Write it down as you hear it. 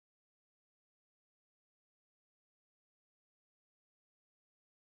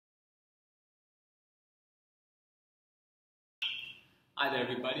Hi there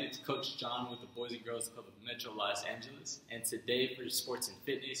everybody, it's Coach John with the Boys and Girls Club of Metro Los Angeles, and today for sports and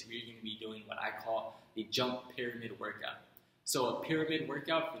fitness we're going to be doing what I call the jump pyramid workout. So a pyramid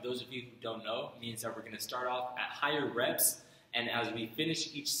workout, for those of you who don't know, means that we're going to start off at higher reps, and as we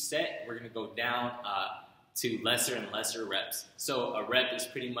finish each set we're going to go down to lesser and lesser reps. So a rep is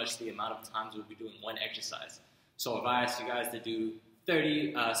pretty much the amount of times we'll be doing one exercise. So if I ask you guys to do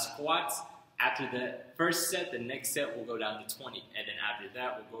 30 squats, after the first set, the next set will go down to 20, and then after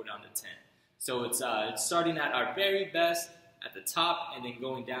that, we'll go down to 10. So it's starting at our very best at the top and then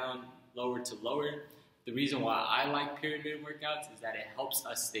going down lower to lower. The reason why I like pyramid workouts is that it helps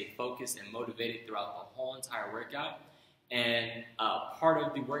us stay focused and motivated throughout the whole entire workout. And part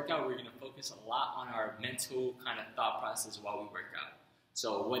of the workout, we're going to focus a lot on our mental kind of thought process while we work out.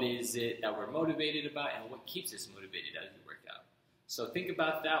 So what is it that we're motivated about and what keeps us motivated as we work out? So think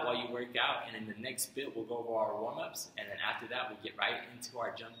about that while you work out, and in the next bit we'll go over our warm-ups, and then after that we'll get right into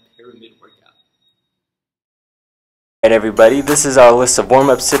our jump pyramid workout. Alright everybody, this is our list of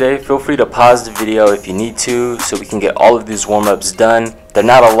warm-ups today. Feel free to pause the video if you need to so we can get all of these warm-ups done. They're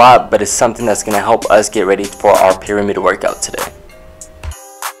not a lot, but it's something that's going to help us get ready for our pyramid workout today.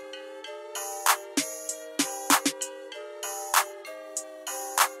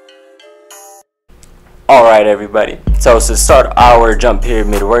 Alright everybody, so to start our jump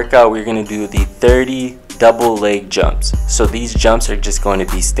pyramid workout, we're going to do the 30 double leg jumps. So these jumps are just going to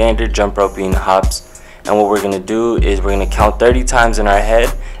be standard jump roping hops, and what we're going to do is we're going to count 30 times in our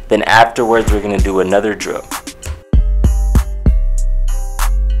head, then afterwards we're going to do another drill.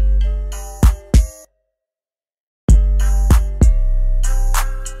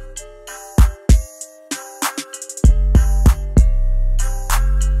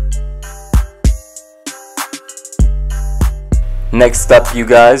 Next up, you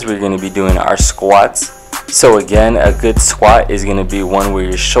guys, we're going to be doing our squats. So again, a good squat is going to be one where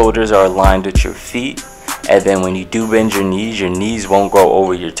your shoulders are aligned with your feet, and then when you do bend your knees won't go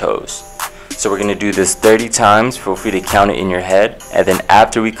over your toes. So we're going to do this 30 times. Feel free to count it in your head, and then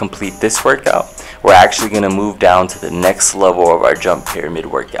after we complete this workout, we're actually going to move down to the next level of our jump pyramid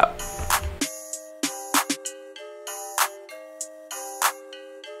workout.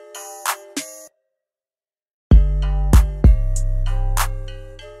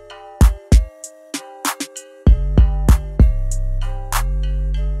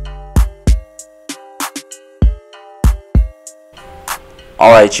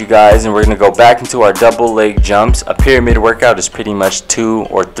 Alright you guys, and we're going to go back into our double leg jumps. A pyramid workout is pretty much 2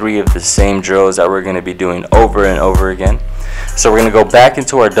 or 3 of the same drills that we're going to be doing over and over again. So we're going to go back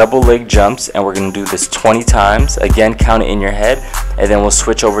into our double leg jumps, and we're going to do this 20 times. Again, count it in your head, and then we'll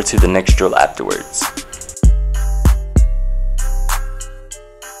switch over to the next drill afterwards.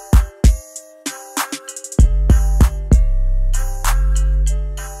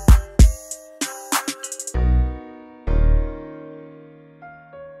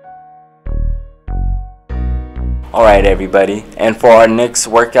 Alright everybody, and for our next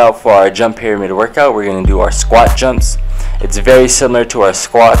workout, for our jump pyramid workout, we're going to do our squat jumps. It's very similar to our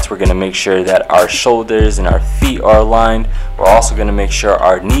squats. We're going to make sure that our shoulders and our feet are aligned. We're also going to make sure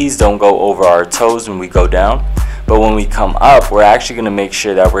our knees don't go over our toes when we go down. But when we come up, we're actually going to make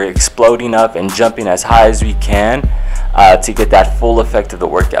sure that we're exploding up and jumping as high as we can to get that full effect of the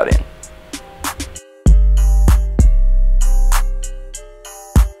workout in.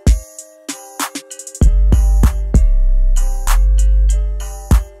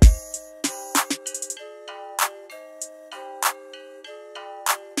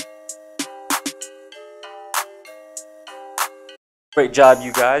 Great job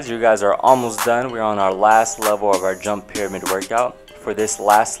you guys. You guys are almost done. We're on our last level of our jump pyramid workout. For this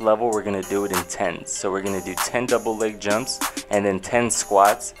last level, we're going to do it in 10s. So we're going to do 10 double leg jumps and then 10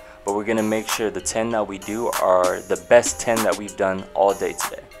 squats. But we're going to make sure the 10 that we do are the best 10 that we've done all day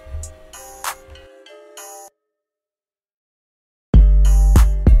today.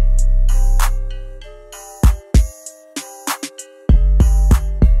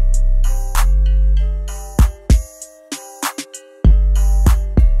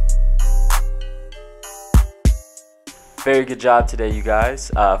 Very good job today you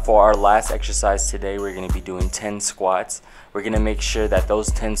guys. For our last exercise today, we're going to be doing 10 squats. We're going to make sure that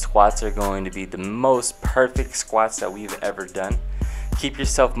those 10 squats are going to be the most perfect squats that we've ever done. Keep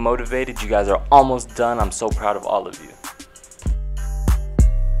yourself motivated. You guys are almost done. I'm so proud of all of you.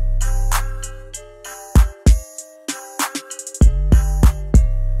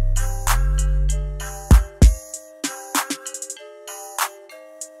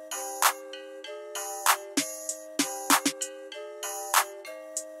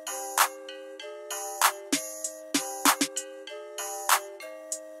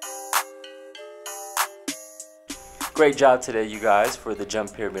 Great job today, you guys, for the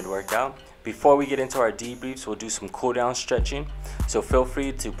jump pyramid workout. Before we get into our debriefs, we'll do some cool down stretching. So feel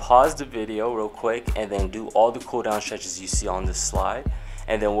free to pause the video real quick and then do all the cool down stretches you see on this slide.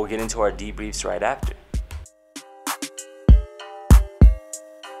 And then we'll get into our debriefs right after.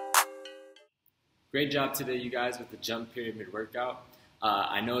 Great job today, you guys, with the jump pyramid workout.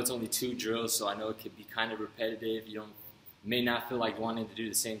 I know it's only 2 drills, so I know it could be kind of repetitive. You may not feel like wanting to do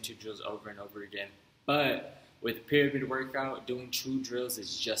the same 2 drills over and over again. But with a pyramid workout, doing 2 drills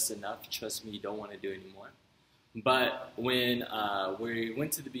is just enough. Trust me, you don't want to do any more. But when we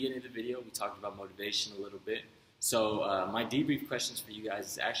went to the beginning of the video, we talked about motivation a little bit. So my debrief questions for you guys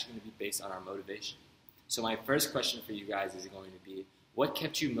is actually going to be based on our motivation. So my first question for you guys is going to be, what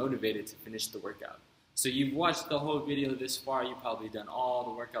kept you motivated to finish the workout? So you've watched the whole video this far, you've probably done all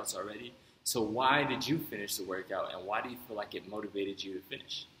the workouts already. So why did you finish the workout, and why do you feel like it motivated you to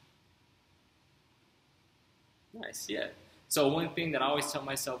finish? Nice, yeah. So one thing that I always tell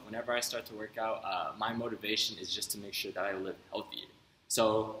myself whenever I start to work out, my motivation is just to make sure that I live healthier.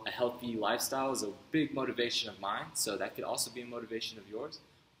 So a healthy lifestyle is a big motivation of mine, so that could also be a motivation of yours.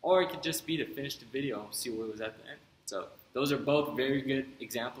 Or it could just be to finish the video and see what was at the end. So those are both very good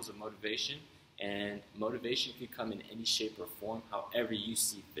examples of motivation, and motivation can come in any shape or form, however you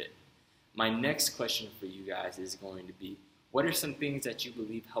see fit. My next question for you guys is going to be, what are some things that you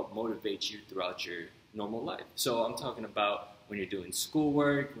believe help motivate you throughout your normal life? So I'm talking about when you're doing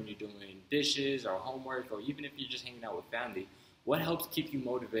schoolwork, when you're doing dishes or homework, or even if you're just hanging out with family, what helps keep you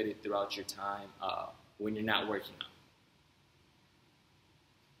motivated throughout your time when you're not working out?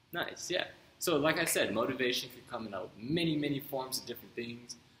 Nice, yeah. So like I said, motivation could come in many forms of different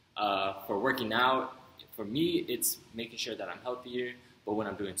things. For working out, for me, it's making sure that I'm healthier. But when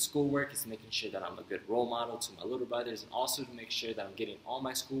I'm doing schoolwork, it's making sure that I'm a good role model to my little brothers, and also to make sure that I'm getting all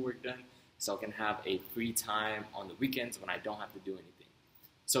my schoolwork done so I can have a free time on the weekends when I don't have to do anything.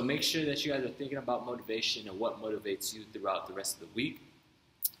 So make sure that you guys are thinking about motivation and what motivates you throughout the rest of the week.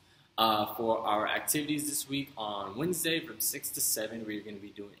 For our activities this week, on Wednesday from 6 to 7, we're going to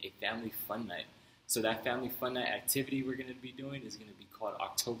be doing a family fun night. So that family fun night activity we're going to be doing is going to be called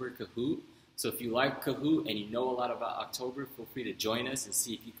October Kahoot. So if you like Kahoot and you know a lot about October, feel free to join us and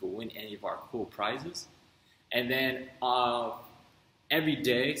see if you can win any of our cool prizes. And then every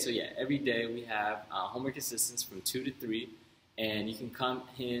day we have homework assistance from 2 to 3. And you can come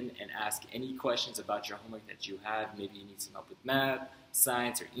in and ask any questions about your homework that you have. Maybe you need some help with math,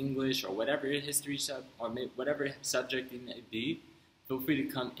 science, or English, or whatever history whatever subject it may be. Feel free to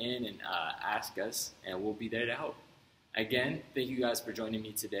come in and ask us, and we'll be there to help. Again, thank you guys for joining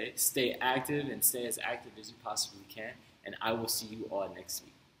me today. Stay active and stay as active as you possibly can, and I will see you all next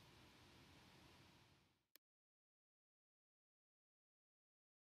week.